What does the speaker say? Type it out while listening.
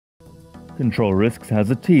Control Risks has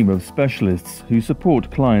a team of specialists who support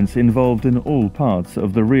clients involved in all parts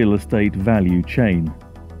of the real estate value chain.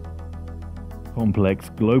 Complex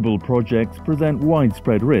global projects present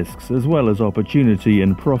widespread risks as well as opportunity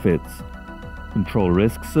and profits. Control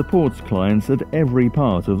Risks supports clients at every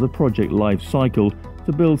part of the project life cycle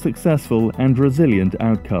to build successful and resilient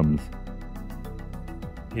outcomes.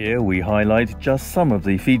 Here we highlight just some of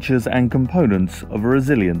the features and components of a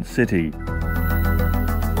resilient city.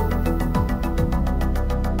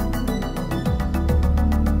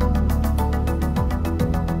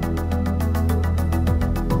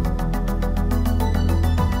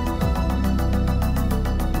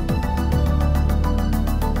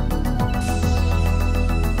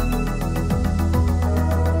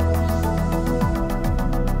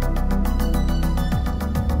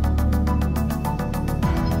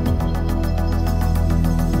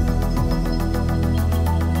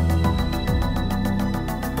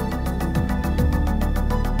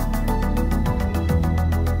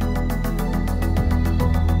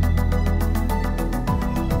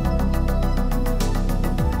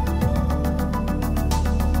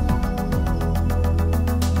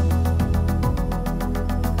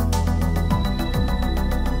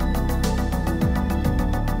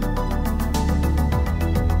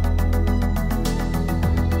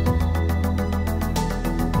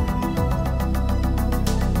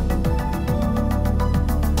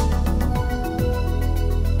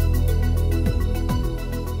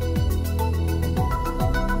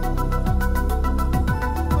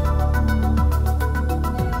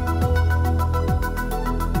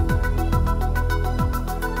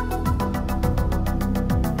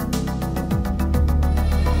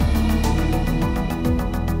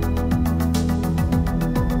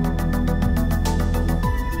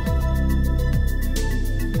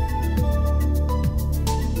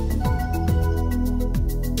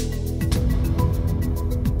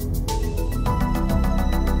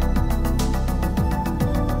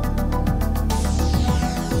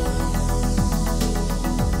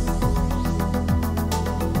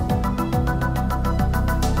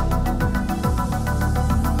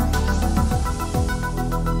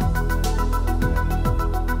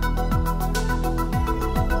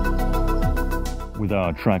 With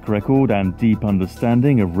our track record and deep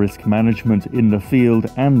understanding of risk management in the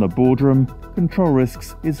field and the boardroom, Control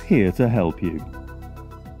Risks is here to help you.